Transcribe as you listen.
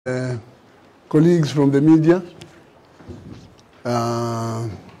Colleagues from the media,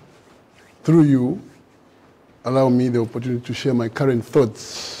 through you, allow me the opportunity to share my current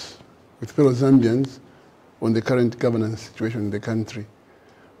thoughts with fellow Zambians on the current governance situation in the country.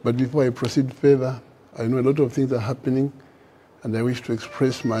 But before I proceed further, I know a lot of things are happening, and I wish to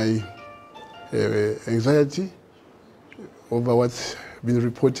express my anxiety over what's been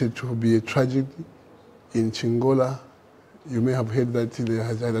reported to be a tragedy in Chingola. You may have heard that I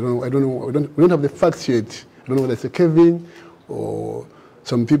don't know, we don't have the facts yet. I don't know whether it's a Kevin or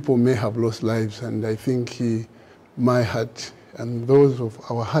some people may have lost lives, and I think my heart and those of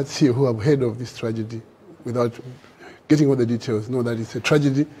our hearts here who have heard of this tragedy without getting all the details know that it's a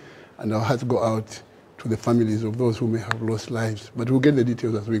tragedy, and our hearts go out to the families of those who may have lost lives. But we'll get the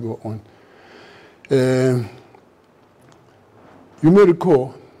details as we go on. You may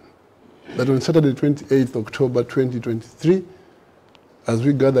recall that on Saturday, 28th October 2023, as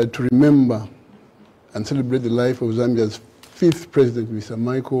we gathered to remember and celebrate the life of Zambia's 5th president, Mr.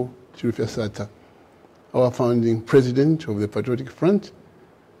 Michael Chirufya-Sata, our founding president of the Patriotic Front,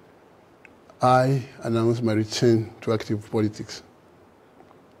 I announced my return to active politics.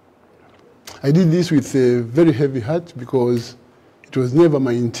 I did this with a very heavy heart because it was never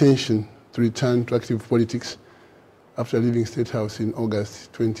my intention to return to active politics after leaving State House in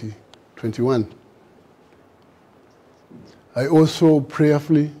August 2021. I also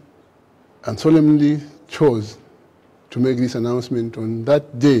prayerfully and solemnly chose to make this announcement on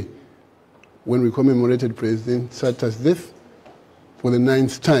that day when we commemorated President Sata's death for the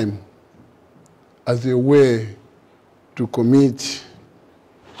 9th time as a way to commit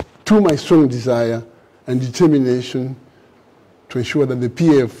to my strong desire and determination to ensure that the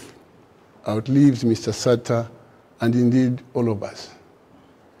PF outlives Mr. Sata and indeed all of us.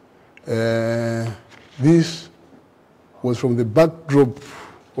 This was from the backdrop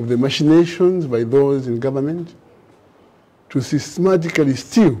of the machinations by those in government to systematically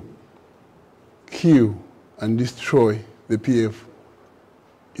steal, kill, and destroy the PF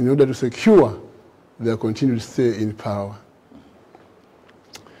in order to secure their continued stay in power.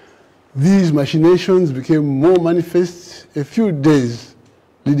 These machinations became more manifest a few days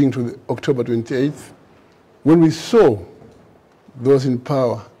leading to the October 28th, when we saw those in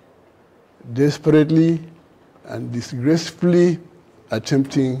power desperately and disgracefully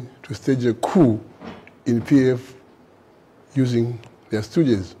attempting to stage a coup in PF using their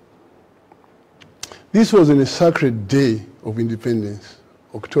stooges. This was on a sacred day of independence,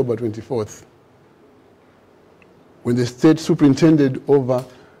 October 24th, when the state superintended over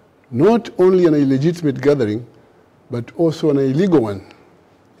not only an illegitimate gathering, but also an illegal one.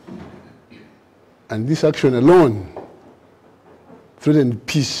 And this action alone threatened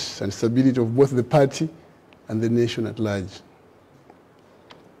peace and stability of both the party and the nation at large.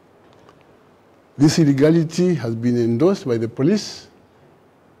 This illegality has been endorsed by the police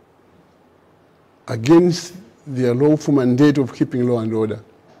against their lawful mandate of keeping law and order,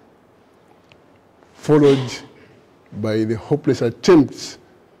 followed by the hopeless attempts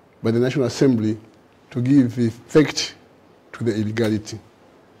by the National Assembly to give effect to the illegality.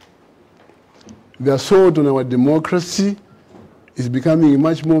 The assault on our democracy is becoming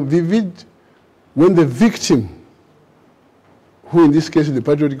much more vivid when the victim, who in this case is the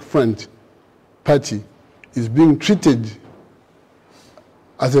Patriotic Front party, is being treated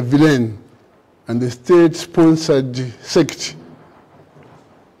as a villain, and the state-sponsored sect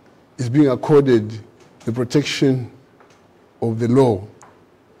is being accorded the protection of the law,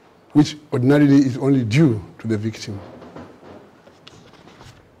 which ordinarily is only due to the victim.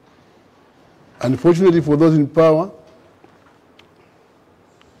 Unfortunately for those in power,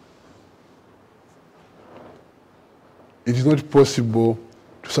 it is not possible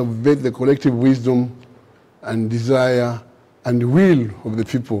to subvert the collective wisdom and desire and will of the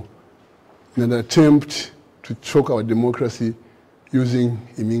people in an attempt to choke our democracy using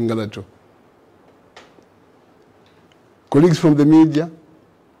imingalato. Colleagues from the media,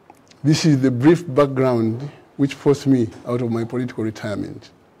 this is the brief background which forced me out of my political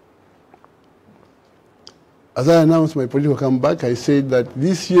retirement. As I announced my political comeback, I said that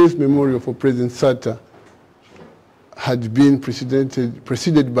this year's memorial for President Sata had been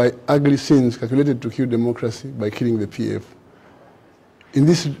preceded by ugly sins calculated to kill democracy by killing the PF. In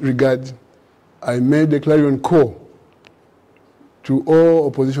this regard, I made a clarion call to all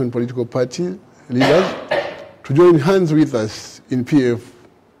opposition political party leaders to join hands with us in PF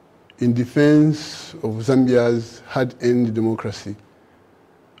in defense of Zambia's hard-earned democracy.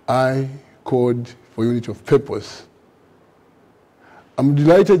 I called for unity of purpose. I'm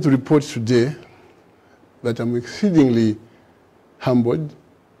delighted to report today that I'm exceedingly humbled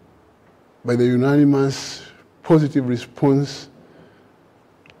by the unanimous positive response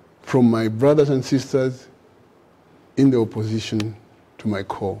from my brothers and sisters in the opposition to my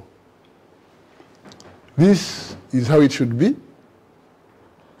call. This is how it should be,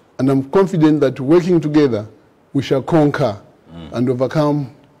 and I'm confident that working together, we shall conquer and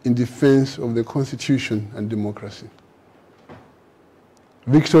overcome in defense of the Constitution and democracy.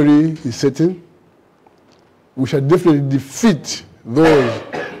 Victory is certain. We shall definitely defeat those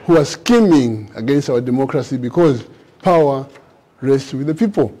who are scheming against our democracy, because power rests with the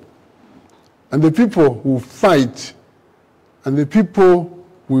people. And the people will fight, and the people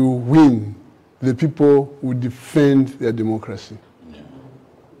will win. The people will defend their democracy. Yeah.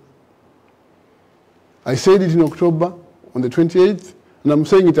 I said it in October on the 28th, and I'm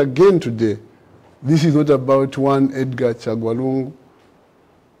saying it again today. This is not about one Edgar Chagwa Lungu.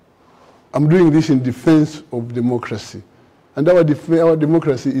 I'm doing this in defense of democracy. And our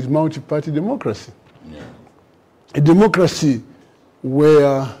democracy is multi-party democracy. Yeah. A democracy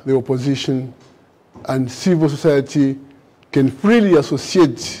where the opposition and civil society can freely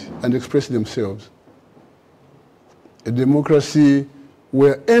associate and express themselves. A democracy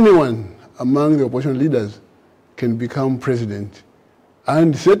where anyone among the opposition leaders can become president,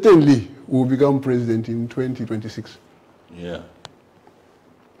 and certainly will become president in 2026. Yeah.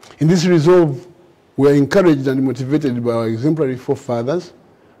 In this resolve, we are encouraged and motivated by our exemplary forefathers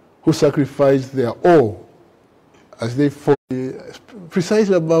who sacrificed their all as they fought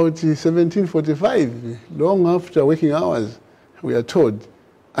precisely about 1745, long after working hours, we are told.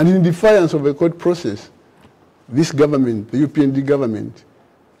 And in defiance of a court process, this government, the UPND government,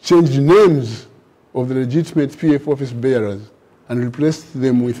 changed names of the legitimate PF office bearers and replaced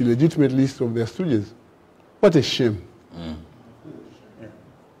them with a legitimate list of their stooges. What a shame.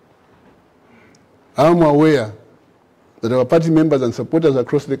 I'm aware that our party members and supporters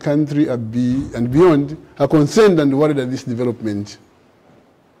across the country and beyond are concerned and worried at this development.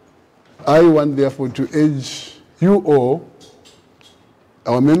 I want, therefore, to urge you all,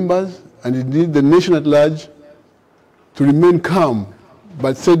 our members, and indeed the nation at large, to remain calm,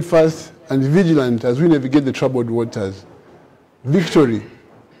 but steadfast and vigilant as we navigate the troubled waters. Victory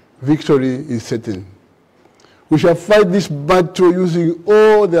is certain. We shall fight this battle using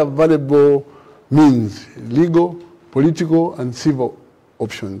all the available means, legal, political, and civil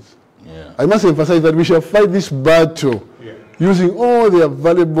options. Yeah. I must emphasize that we shall fight this battle using all the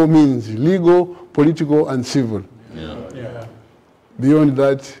available means, legal, political, and civil. Yeah. Yeah. Beyond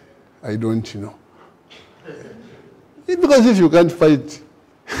that, I don't know. Because if you can't fight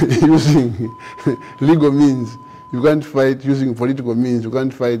using legal means, you can't fight using political means, you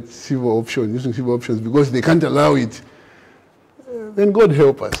can't fight civil options, using civil options, because they can't allow it, then God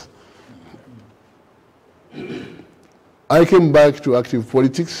help us. I came back to active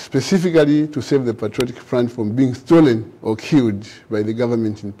politics specifically to save the Patriotic Front from being stolen or killed by the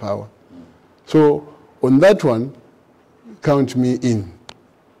government in power. So on that one, count me in.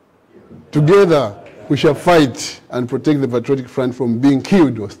 Together, we shall fight and protect the Patriotic Front from being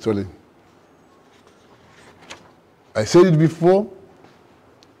killed or stolen. I said it before,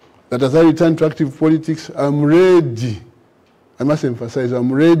 that as I return to active politics, I'm ready. I must emphasize,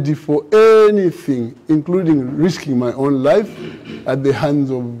 I'm ready for anything, including risking my own life at the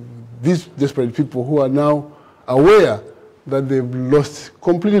hands of these desperate people who are now aware that they've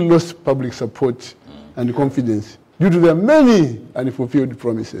completely lost public support and confidence due to their many unfulfilled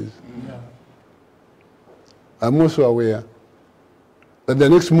promises. Yeah. I'm also aware that the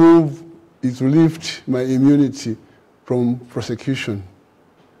next move is to lift my immunity from prosecution.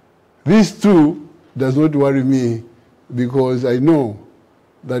 This too does not worry me, because I know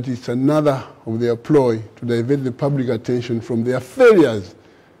that it's another of their ploy to divert the public attention from their failures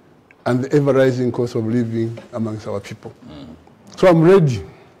and the ever-rising cost of living amongst our people. So I'm ready.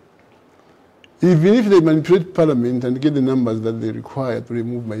 Even if they manipulate Parliament and get the numbers that they require to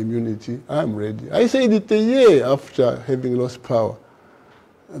remove my immunity, I'm ready. I said it a year after having lost power,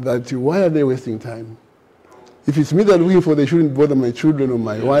 that why are they wasting time? If it's me that I'm looking for, they shouldn't bother my children or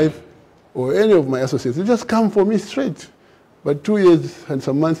my wife or any of my associates. They just come for me straight. But 2 years and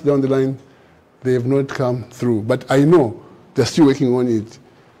some months down the line, they have not come through. But I know they're still working on it.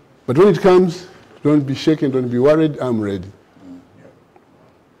 But when it comes, don't be shaken, don't be worried, I'm ready.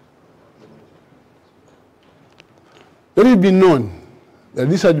 Let it be known that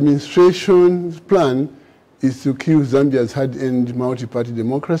this administration's plan is to kill Zambia's hard-earned multi-party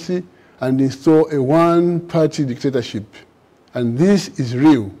democracy and install a one-party dictatorship. And this is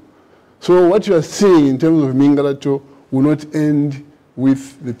real. So what you are seeing in terms of Mingalato will not end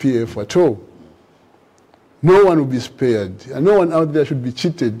with the PF at all. No one will be spared, and no one out there should be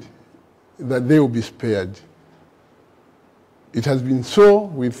cheated that they will be spared. It has been so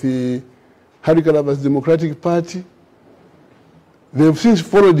with the Harry Kalaba's Democratic Party. They have since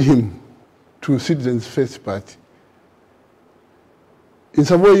followed him to Citizens First Party. In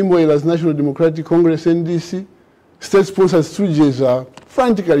Savoy Imboela's National Democratic Congress, NDC, state-sponsored stooges are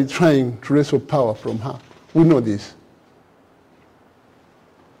frantically trying to wrestle power from her. We know this.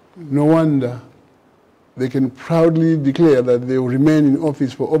 No wonder they can proudly declare that they will remain in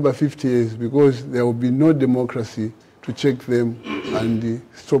office for over 50 years because there will be no democracy to check them and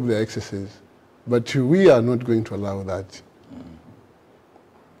stop their excesses. But we are not going to allow that.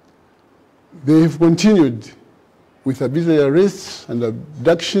 They have continued with arbitrary arrests and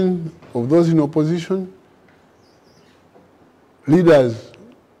abduction of those in opposition. Leaders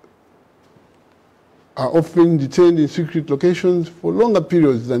are often detained in secret locations for longer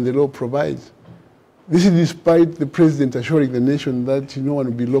periods than the law provides. This is despite the president assuring the nation that no one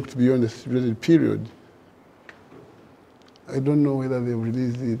will be locked beyond a stipulated period. I don't know whether they've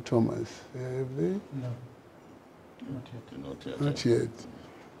released the Thomas. Have they? No, not yet. Not yet.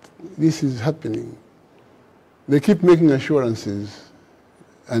 This is happening. They keep making assurances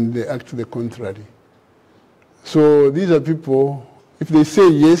and they act to the contrary. So these are people, if they say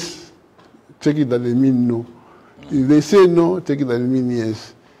yes, take it that they mean no. If they say no, take it that they mean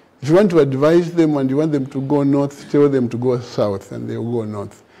yes. If you want to advise them and you want them to go north, tell them to go south and they'll go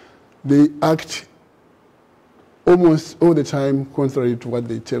north. They act almost all the time contrary to what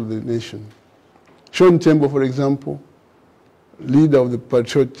they tell the nation. Sean Tembo, for example, leader of the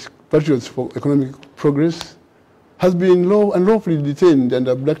Patriots for Economic Progress, has been unlawfully detained and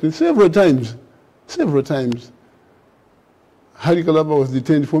abducted several times. Several times. Harry Kalaba was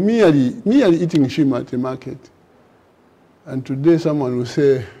detained for merely eating shima at a market. And today someone will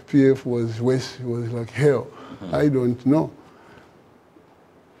say PF was worse, it was like hell. I don't know.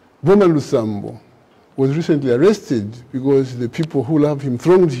 Boma Lusambo was recently arrested because the people who loved him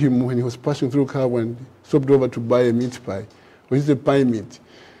thronged him when he was passing through Kawa and stopped over to buy a meat pie, which is a pie meat.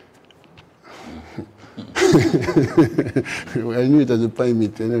 I knew it as a pie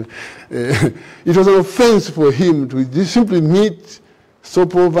meat. It was an offense for him to just simply meet,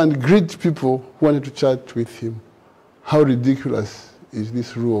 stop over and greet people who wanted to chat with him. How ridiculous is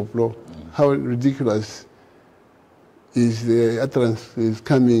this rule of law? How ridiculous is the utterance is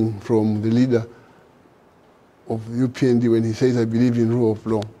coming from the leader of the UPND when he says, I believe in rule of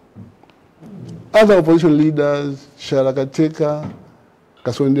law. Other opposition leaders, Sharakateka,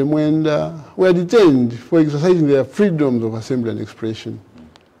 Kasonde Mwenda, were detained for exercising their freedoms of assembly and expression.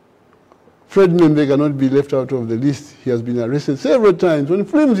 Fred Membe cannot be left out of the list. He has been arrested several times on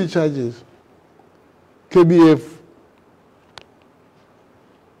flimsy charges. KBF,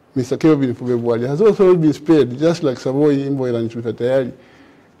 Mr. Kelvin Fugebwali, has also been spared, just like Savoy Imboela and Chutatayari.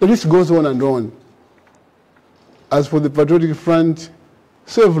 The list goes on and on. As for the Patriotic Front,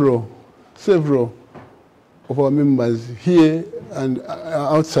 several of our members here and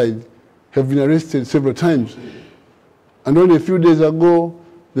outside have been arrested several times. And only a few days ago,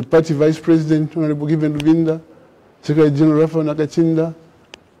 the party vice president, Honorable Given Rubinda, Secretary General Rafael Nakachinda,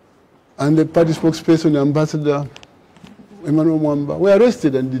 and the party spokesperson, Ambassador Emmanuel Mwamba, were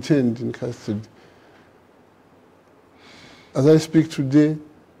arrested and detained in custody. As I speak today,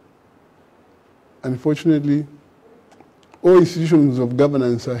 unfortunately, all institutions of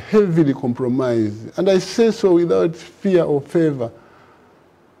governance are heavily compromised. And I say so without fear or favor.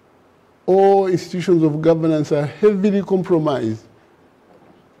 All institutions of governance are heavily compromised.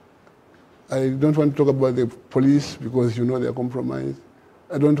 I don't want to talk about the police because you know they are compromised.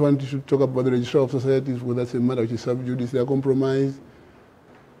 I don't want to talk about the registrar of societies because that's a matter which is sub judice. They are compromised.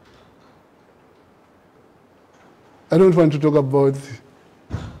 I don't want to talk about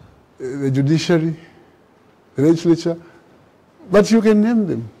the judiciary, the legislature. But you can name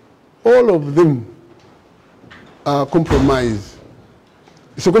them. All of them are compromised.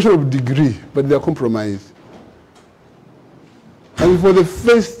 It's a question of degree, but they are compromised. And for the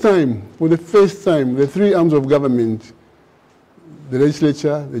first time, the three arms of government, the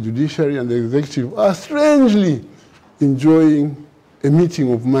legislature, the judiciary, and the executive, are strangely enjoying a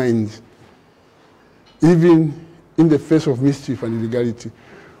meeting of minds, even in the face of mischief and illegality.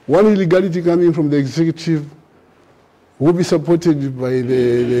 One illegality coming from the executive will be supported by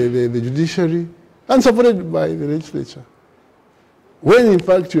the judiciary and supported by the legislature. When in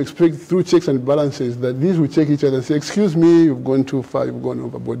fact you expect through checks and balances that these will check each other and say, excuse me, you've gone too far, you've gone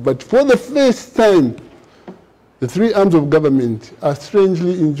overboard. But for the first time, the three arms of government are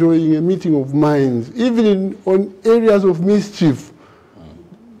strangely enjoying a meeting of minds, even on areas of mischief,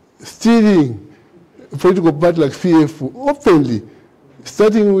 stealing a political party like CF openly,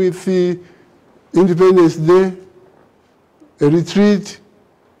 starting with the Independence Day, a retreat,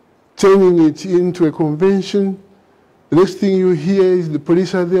 turning it into a convention. The next thing you hear is the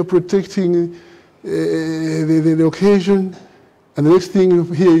police are there protecting the occasion. And the next thing you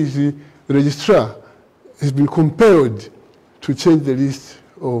hear is the registrar has been compelled to change the list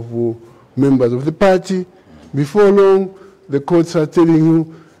of members of the party. Before long, the courts are telling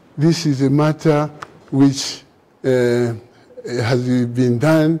you this is a matter which has been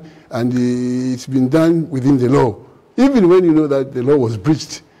done, and it's been done within the law, even when you know that the law was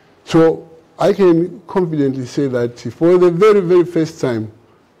breached. So I can confidently say that for the very, very first time,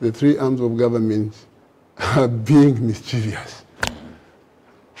 the three arms of government are being mischievous.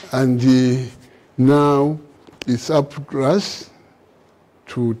 And now it's up to us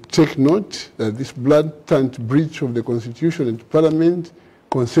to take note that this blatant breach of the Constitution and Parliament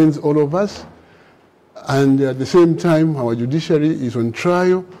concerns all of us. And at the same time, our judiciary is on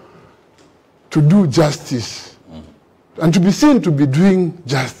trial to do justice and to be seen to be doing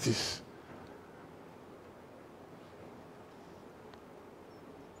justice.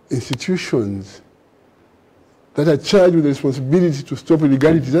 Institutions that are charged with the responsibility to stop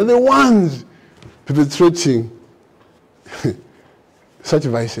illegalities are the ones perpetrating such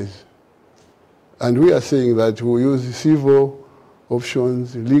vices. And we are saying that we'll use civil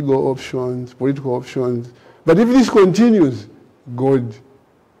options, legal options, political options. But if this continues, God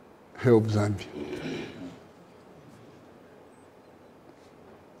help Zambia.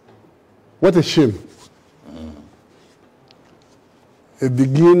 What a shame. A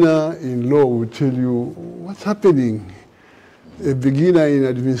beginner in law will tell you what's happening. A beginner in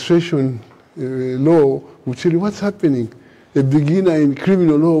administration law will tell you what's happening. A beginner in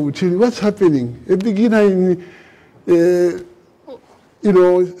criminal law will tell you what's happening. A beginner in,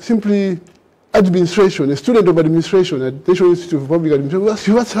 simply administration, a student of administration at the National Institute of Public Administration will ask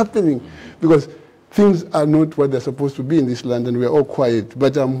you what's happening, because things are not what they're supposed to be in this land, and we're all quiet.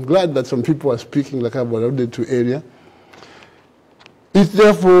 But I'm glad that some people are speaking, like I've alluded to earlier. It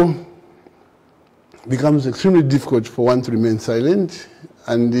therefore becomes extremely difficult for one to remain silent,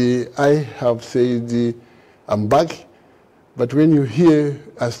 and I have said I'm back, but when you hear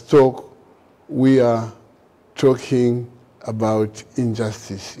us talk, we are talking about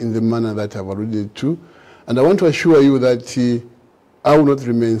injustice in the manner that I've alluded to. And I want to assure you that I will not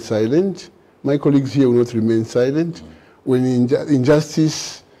remain silent. My colleagues here will not remain silent. When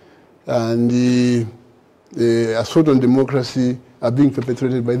injustice and the assault on democracy are being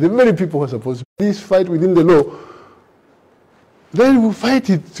perpetrated by the very people who are supposed to please fight within the law, then we'll fight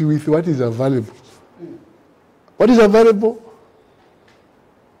it with what is available. What is available?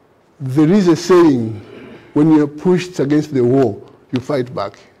 There is a saying, when you're pushed against the wall, you fight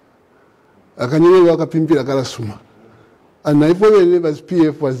back. And if we live as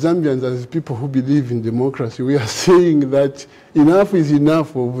PF, as Zambians, as people who believe in democracy, we are saying that enough is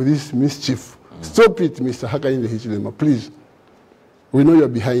enough of this mischief. Stop it, Mr. Hakainde Hichilema, please. We know you're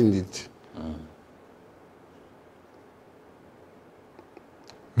behind it.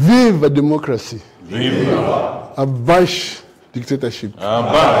 Vive democracy. Viva. Abash dictatorship.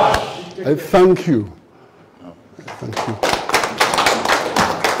 Abash. I thank you. Thank you.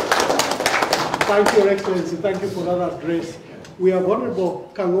 Thank you, Your Excellency. Thank you for that address. We have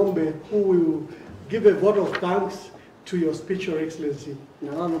Honorable Kangombe, who will give a vote of thanks to your speech, Your Excellency.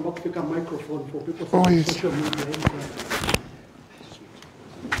 Now, I'm about to take a microphone for people from social media.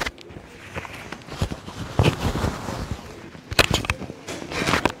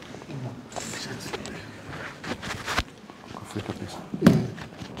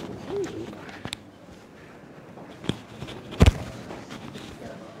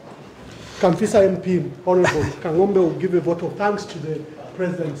 Kamfisa MP, Honorable Kangombe, will give a vote of thanks to the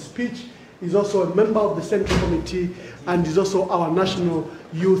President's speech. He's also a member of the Central Committee and is also our National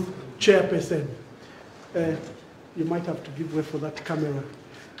Youth Chairperson. You might have to give way for that camera.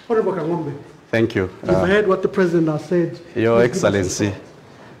 Honorable Kangombe. Thank you. You've heard what the President has said. Your Excellency,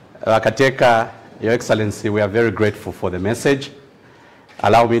 Wakateka, Your Excellency, we are very grateful for the message.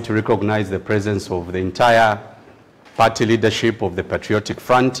 Allow me to recognize the presence of the entire party leadership of the Patriotic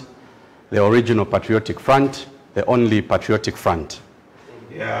Front, the original Patriotic Front, the only Patriotic Front.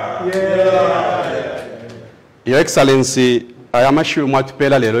 Yeah. Yeah. Your Excellency, I am sure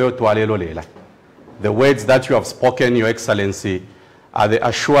the words that you have spoken, Your Excellency, are the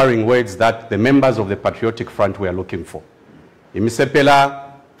assuring words that the members of the Patriotic Front were looking for.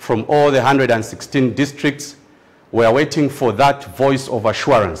 Imisepela, from all the 116 districts, we are waiting for that voice of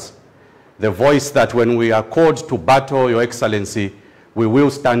assurance, the voice that when we are called to battle, Your Excellency, we will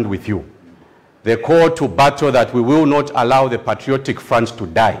stand with you. The call to battle that we will not allow the Patriotic Front to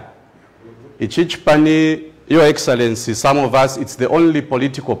die. Ichichpani, Your Excellency, some of us, it's the only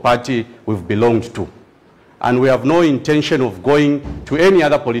political party we've belonged to. And we have no intention of going to any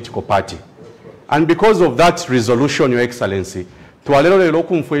other political party. And because of that resolution, Your Excellency, and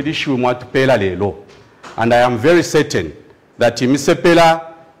I am very certain that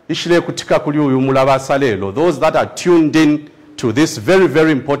those that are tuned in to this very,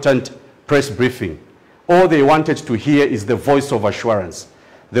 very important press briefing, all they wanted to hear is the voice of assurance.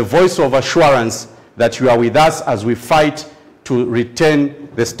 The voice of assurance that you are with us as we fight to retain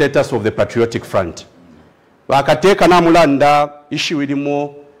the status of the Patriotic Front. The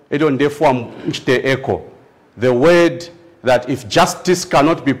word that if justice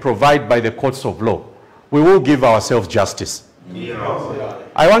cannot be provided by the courts of law, we will give ourselves justice.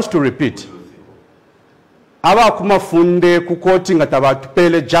 I want to repeat.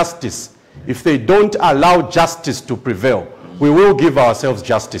 Justice. If they don't allow justice to prevail, we will give ourselves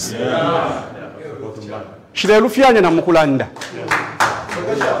justice.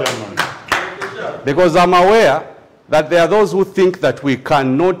 Because I'm aware that there are those who think that we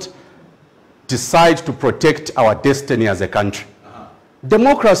cannot decide to protect our destiny as a country.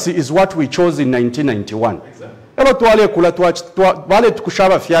 Democracy is what we chose in 1991.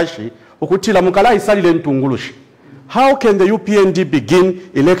 How can the UPND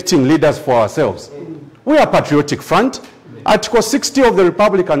begin electing leaders for ourselves? We are Patriotic Front. Article 60 of the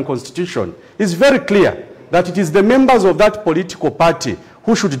Republican Constitution is very clear that it is the members of that political party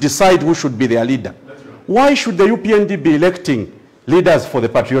who should decide who should be their leader. Why should the UPND be electing leaders for the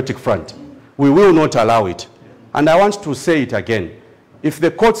Patriotic Front? We will not allow it. And I want to say it again. If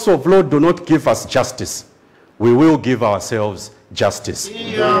the courts of law do not give us justice, we will give ourselves justice.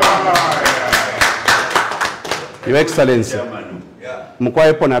 Your Excellency, and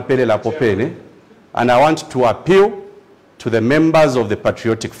I want to appeal to the members of the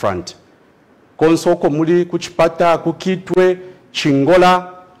Patriotic Front. Konsoko muli kuchipata, kukitwe,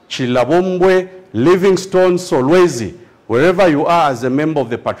 Chingola, Chilabombwe, Livingstone, Solwezi, wherever you are as a member of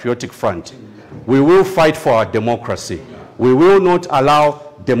the Patriotic Front, we will fight for our democracy. We will not allow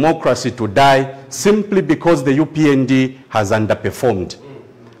democracy to die simply because the UPND has underperformed.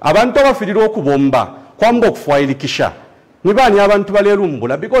 Abantu abafirira okubomba kwamba okufwailikisha nibani abantu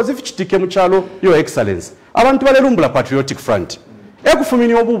balerumbula, because if kitike muchalo, Your Excellency, abantu balerumbula Patriotic Front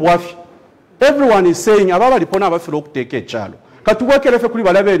ekufumini obubwafi. Everyone is saying ababa lipona abafira okuteka echalo katubwekelefe kuli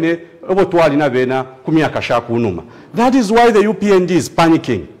balabene obotwali na bena kumyaka shakunuma. That is why the UPND is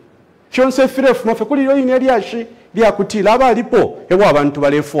panicking.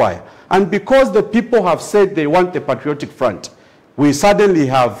 And because the people have said they want the Patriotic Front, we suddenly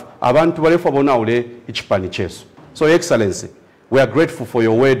have abantu balefu bonaule ichipanicheso. So, Excellency, we are grateful for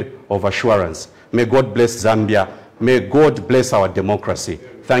your word of assurance. May God bless Zambia. May God bless our democracy.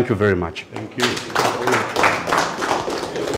 Thank you very much. Thank you.